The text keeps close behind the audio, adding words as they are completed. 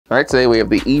All right, today we have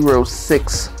the eero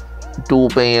 6 dual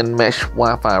band mesh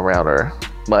Wi-Fi router,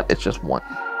 but it's just one.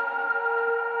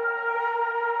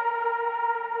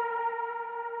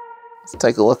 Let's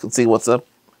take a look and see what's up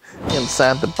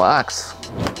inside the box.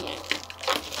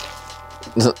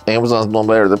 Amazon's doing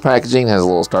better. The packaging has a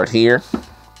little start here.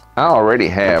 I already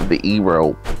have the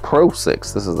eero Pro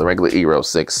 6. This is the regular eero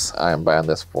 6. I am buying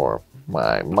this for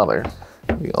my mother.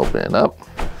 We open it up.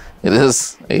 It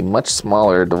is a much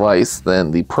smaller device than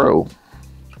the Pro.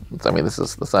 I mean, this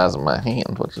is the size of my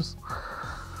hand, which is,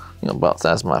 you know, about the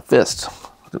size of my fist.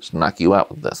 I'll just knock you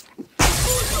out with this.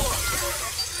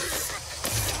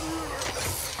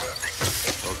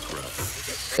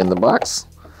 In the box,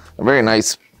 a very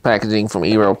nice packaging from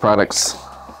eero products.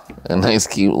 A nice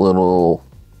cute little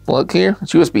plug here.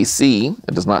 It's USB-C.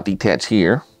 It does not detach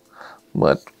here,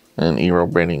 but an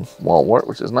eero branding wall wart,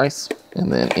 which is nice. And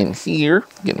then in here,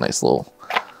 get a nice little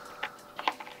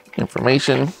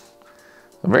information.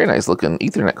 A very nice looking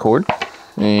Ethernet cord.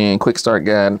 And quick start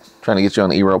guide, trying to get you on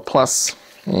the eero Plus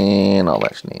and all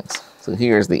that shenanigans. So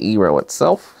here's the eero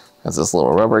itself. Has this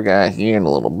little rubber guy here and a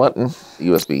little button.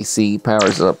 USB-C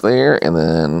powers it up there, and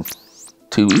then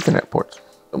 2 Ethernet ports.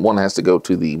 One has to go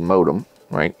to the modem,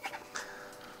 right?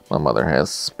 My mother has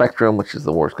Spectrum, which is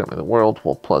the worst company in the world.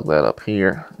 We'll plug that up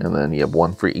here, and then you have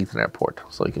 1 free Ethernet port,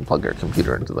 so you can plug your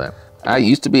computer into that. I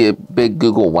used to be a big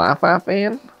Google Wi-Fi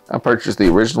fan. I purchased the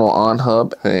original On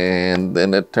Hub, and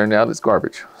then it turned out it's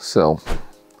garbage. So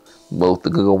both the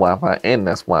Google Wi-Fi and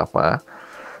Nest Wi-Fi.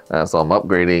 So I'm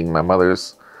upgrading my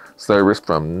mother's service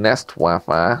from Nest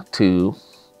Wi-Fi to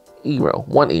eero.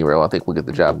 1 eero, I think will get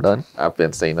the job done. I've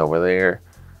been staying over there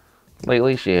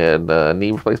lately. She had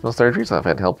knee replacement surgery, so I've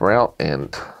had to help her out,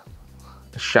 and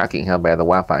it's shocking how bad the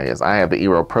Wi-Fi is. I have the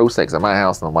eero Pro 6 at my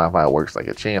house, and the Wi-Fi works like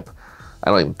a champ. I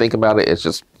don't even think about it. It's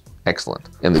just excellent.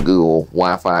 And the Google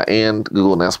Wi-Fi and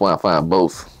Google Nest Wi-Fi,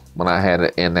 both, when I had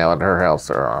it and now at her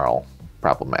house, are all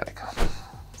problematic.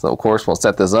 So of course, we'll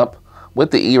set this up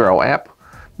with the eero app.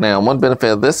 Now, one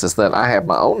benefit of this is that I have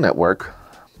my own network,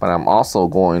 but I'm also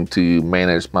going to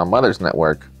manage my mother's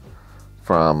network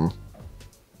from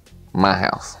my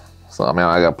house. So I mean,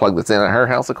 I gotta plug this in at her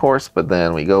house, of course, but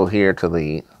then we go here to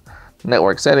the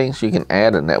network settings. You can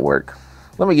add a network.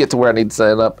 Let me get to where I need to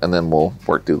set it up, and then we'll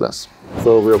work through this.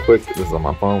 So real quick, this is on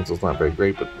my phone, so it's not very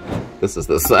great, but this is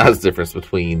the size difference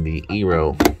between the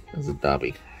eero. There's a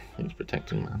Dobby. He's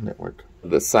protecting my network.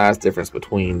 The size difference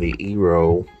between the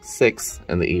eero 6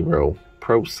 and the eero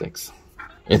Pro 6.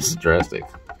 It's drastic.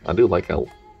 I do like how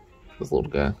this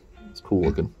little guy, it's cool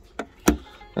looking.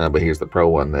 But here's the Pro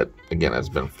one that, again, has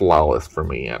been flawless for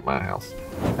me at my house.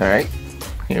 All right,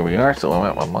 here we are. So I'm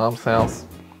at my mom's house.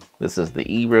 This is the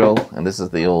eero, and this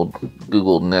is the old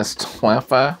Google Nest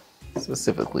Wi-Fi,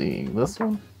 specifically this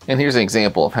one. And here's an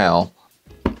example of how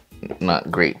not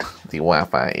great the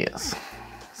Wi-Fi is.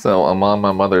 So I'm on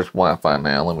my mother's Wi-Fi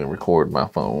now. Let me record my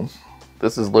phone.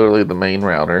 This is literally the main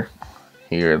router.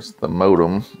 Here's the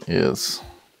modem is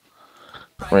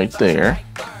right there.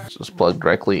 It's just plugged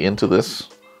directly into this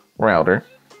router,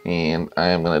 and I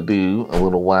am going to do a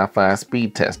little Wi-Fi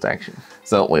speed test action.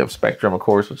 So we have Spectrum, of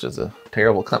course, which is a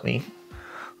terrible company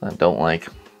I don't like.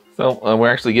 So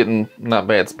we're actually getting not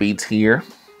bad speeds here.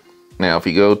 Now if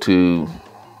you go to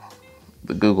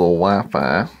the Google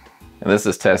Wi-Fi, and this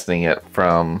is testing it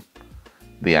from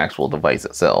the actual device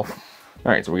itself.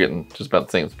 All right, so we're getting just about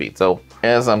the same speed. So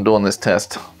as I'm doing this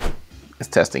test, it's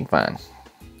testing fine.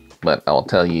 But I will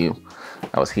tell you,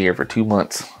 I was here for 2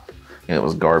 months, and it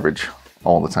was garbage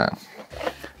all the time.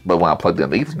 But when I plugged in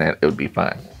the Ethernet, it would be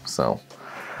fine. So,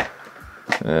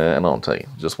 I don't tell you,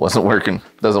 it just wasn't working.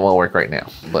 Doesn't want to work right now.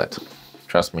 But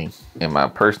trust me, in my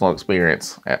personal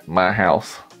experience at my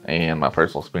house, and my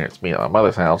personal experience being at my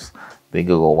mother's house, the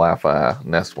Google Wi-Fi,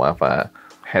 Nest Wi-Fi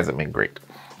hasn't been great.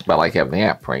 But I like having the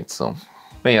app, right? So,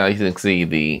 yeah, you can see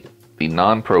the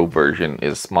non-Pro version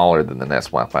is smaller than the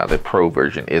Nest Wi-Fi. The Pro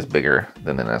version is bigger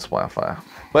than the Nest Wi-Fi.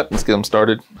 But let's get them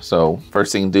started. So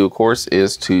first thing to do, of course,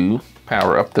 is to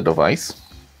power up the device.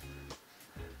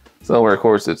 So of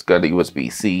course, it's got a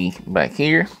USB-C back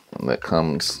here, and that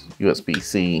comes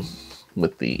USB-C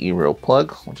with the eero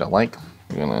plug, which I like.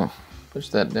 We're gonna push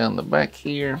that down the back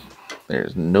here.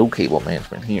 There's no cable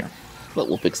management here, but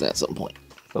we'll fix that at some point.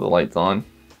 So the light's on.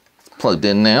 It's plugged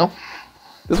in now.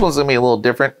 This one's gonna be a little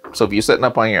different. So if you're setting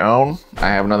up on your own, I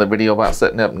have another video about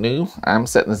setting up new. I'm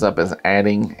setting this up as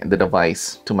adding the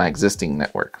device to my existing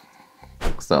network.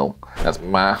 So that's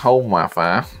my home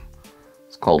Wi-Fi.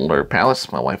 It's called Lure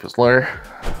Palace. My wife is Lure.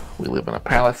 We live in a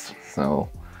palace. So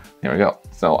here we go.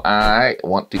 So I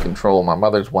want to control my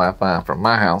mother's Wi-Fi from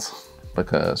my house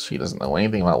because she doesn't know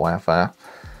anything about Wi-Fi.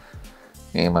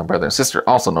 And my brother and sister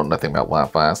also know nothing about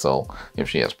Wi-Fi, so if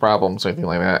she has problems or anything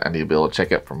like that, I need to be able to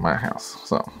check it from my house.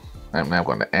 So I'm now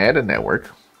going to add a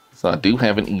network. So I do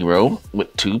have an eero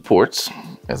with 2 ports,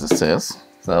 as it says.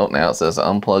 So now it says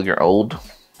unplug your old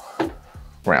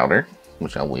router,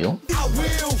 which I will.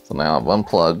 So now I've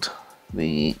unplugged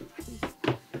the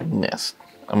Nest.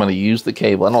 I'm going to use the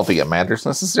cable. I don't think it matters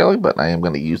necessarily, but I am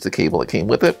going to use the cable that came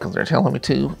with it because they're telling me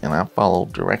to, and I follow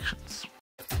directions.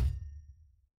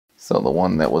 So the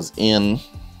one that was in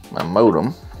my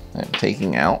modem, I'm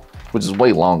taking out, which is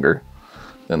way longer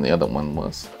than the other one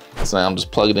was. So now I'm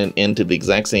just plugging it into the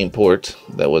exact same port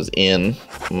that was in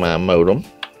my modem.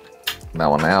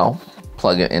 Now I'll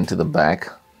plug it into the back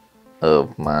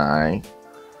of my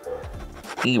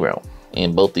eero.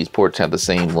 And both these ports have the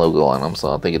same logo on them,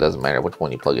 so I think it doesn't matter which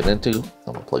one you plug it into.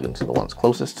 I'm gonna plug it into the ones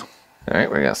closest. All right,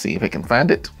 we're gonna see if I can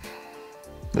find it.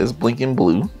 It's blinking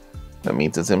blue. That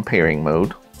means it's in pairing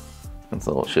mode. And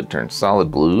so it should turn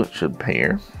solid blue, it should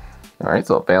pair. All right,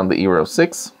 so I found the eero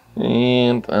 6,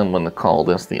 and I'm gonna call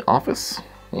this the office,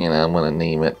 and I'm gonna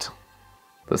name it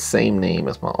the same name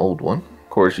as my old one. Of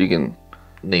course, you can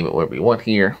name it whatever you want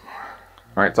here.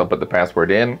 All right, so I'll put the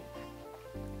password in,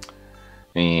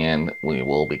 and we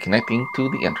will be connecting to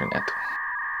the internet.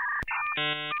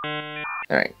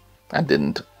 All right, I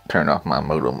didn't turn off my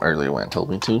modem earlier when it told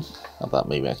me to. I thought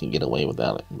maybe I could get away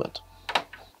without it, but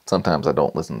sometimes I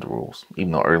don't listen to rules.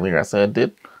 Even though earlier I said I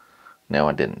did, now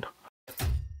I didn't.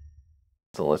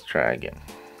 So let's try again.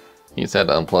 You just had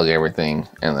to unplug everything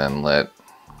and then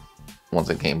once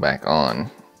it came back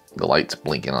on, the lights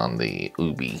blinking on the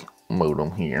Ubi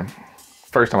modem here.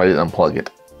 First time I didn't unplug it,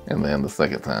 and then the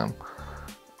second time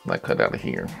I cut out of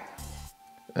here.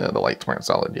 The lights weren't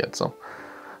solid yet, so.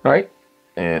 All right,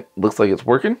 it looks like it's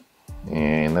working,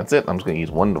 and that's it. I'm just gonna use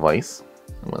one device.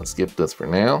 I'm gonna skip this for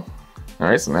now. All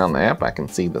right, so now in the app, I can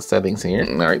see the settings here.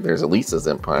 All right, there's Elisa's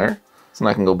Empire. So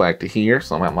now I can go back to here.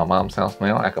 So I'm at my mom's house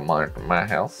now. I can monitor from my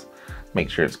house, make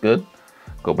sure it's good.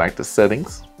 Go back to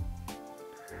settings,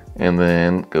 and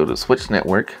then go to switch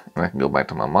network, and I can go back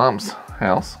to my mom's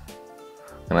house,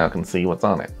 and I can see what's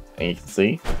on it. And you can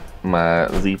see my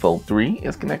Z Fold 3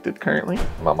 is connected currently.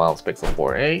 My mom's Pixel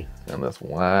 4a, and this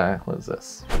Y, what is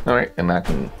this? All right, and I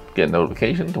can get a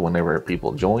notification to whenever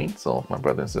people join. So if my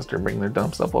brother and sister bring their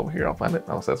dumb stuff over here, I'll find it.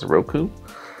 Also, that's a Roku.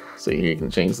 So here you can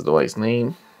change the device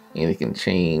name, and you can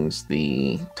change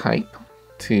the type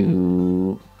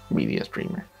to media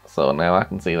streamer. So now I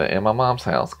can see that in my mom's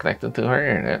house, connected to her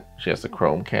internet, she has the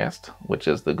Chromecast, which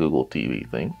is the Google TV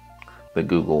thing, the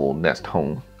Google Nest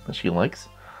Home that she likes,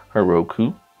 her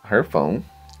Roku, her phone.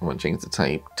 I'm gonna change the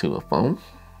type to a phone.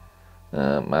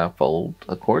 My Fold,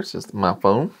 of course, is my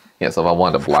phone. Yeah, so if I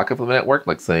wanted to block it from the network,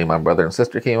 like say my brother and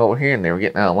sister came over here and they were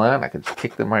getting out of line, I could just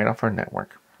kick them right off our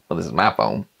network. But this is my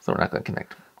phone, so we're not gonna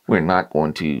connect. We're not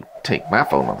going to take my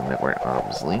phone off the network,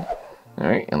 obviously. All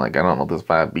right, and like I don't know what this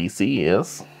 5BC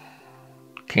is.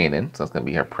 Canon, so that's gonna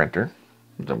be her printer,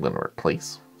 which I'm gonna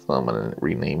replace. So I'm gonna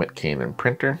rename it Canon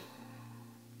Printer.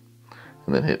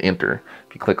 And then hit enter.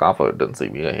 If you click off of it, it doesn't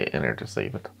save you. You hit enter to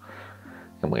save it.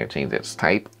 And we're gonna change its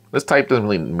type. This type doesn't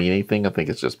really mean anything. I think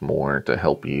it's just more to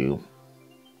help you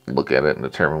look at it and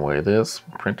determine what it is.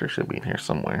 Printer should be in here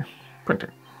somewhere.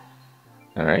 Printer.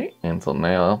 All right, and so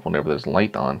now whenever there's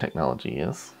light on technology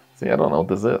is, see, I don't know what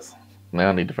this is. Now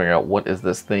I need to figure out what is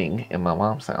this thing in my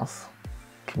mom's house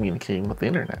communicating with the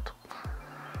internet.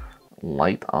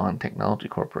 Light on Technology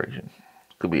Corporation.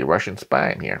 Could be a Russian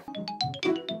spy in here.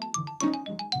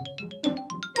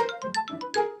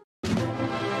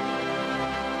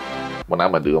 What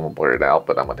I'm gonna do, I'm gonna blur it out,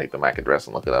 but I'm gonna take the MAC address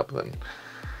and look it up and then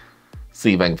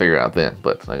see if I can figure it out then.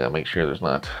 But I gotta make sure there's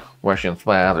not Russian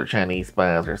spies or Chinese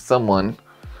spies or someone,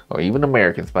 or even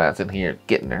American spies in here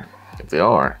getting her. If they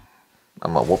are,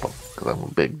 I'm gonna whoop them because I'm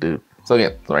a big dude. So yeah,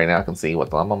 so right now I can see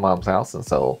what's on my mom's house. And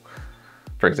so,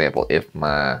 for example, if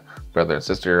my brother and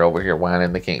sister are over here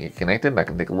whining they can't get connected, I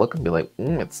can take a look and be like,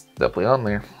 it's definitely on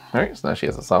there. All right, so now she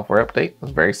has a software update.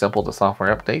 It's very simple to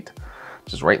software update.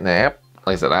 Just right in the app.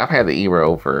 Like I said, I've had the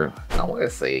eero for, I want to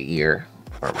say, a year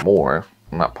or more.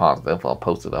 I'm not positive. I'll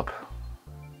post it up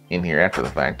in here after the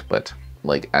fact, but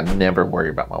like I never worry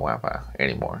about my Wi-Fi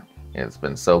anymore. It's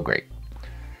been so great.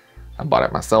 I bought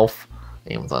it myself.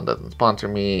 Amazon doesn't sponsor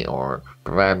me or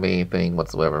provide me anything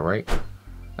whatsoever, right?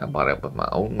 I bought it with my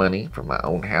own money from my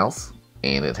own house,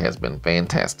 and it has been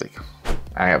fantastic.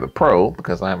 I have the Pro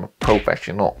because I'm a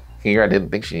professional. Here, I didn't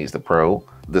think she needs the Pro.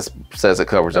 This says it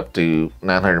covers up to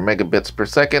 900 megabits per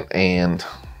second and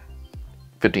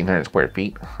 1,500 square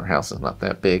feet. Her house is not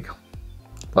that big.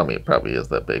 I mean, it probably is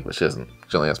that big, but she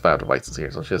only has 5 devices here,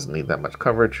 so she doesn't need that much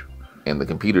coverage. and the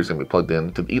computer's gonna be plugged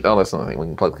in to the, oh, that's another thing. We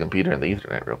can plug the computer and the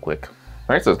Ethernet real quick.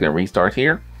 All right, so it's gonna restart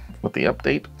here with the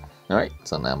update. All right,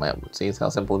 so now my app sees how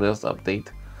simple it is to update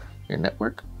your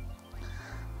network.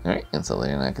 All right, and so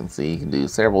then I can see you can do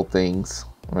several things.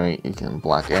 Right, you can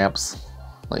block apps.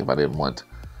 Like if I didn't want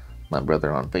my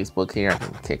brother on Facebook here, I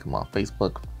can kick him off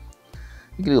Facebook.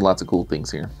 You can do lots of cool things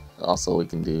here. Also, we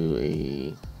can do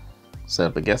a set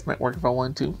up a guest network if I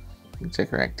want to. You can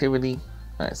check your activity.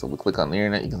 All right, so we click on the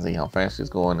internet. You can see how fast it's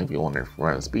going. If you want to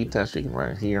run a speed test, you can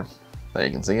run it here. So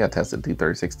you can see I tested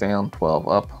 236 down, 12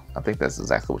 up. I think that's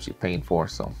exactly what you paid for.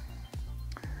 So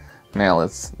now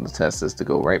the test is to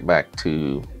go right back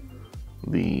to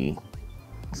the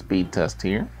speed test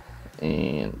here,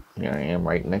 and here I am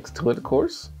right next to it, of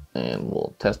course, and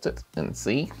we'll test it and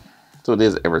see. So it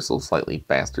is ever so slightly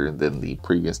faster than the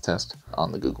previous test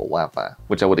on the Google Wi-Fi,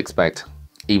 which I would expect,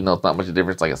 even though it's not much of a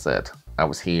difference. Like I said, I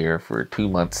was here for 2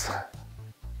 months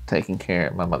taking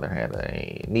care. My mother had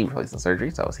a knee replacement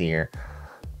surgery, so I was here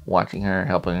watching her,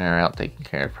 helping her out, taking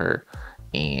care of her.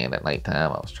 And at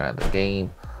nighttime, I was trying to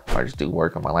game or just do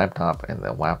work on my laptop, and the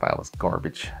Wi-Fi was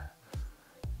garbage.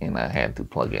 And I had to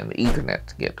plug in the Ethernet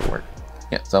to get to work.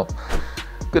 Yeah, so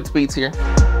good speeds here.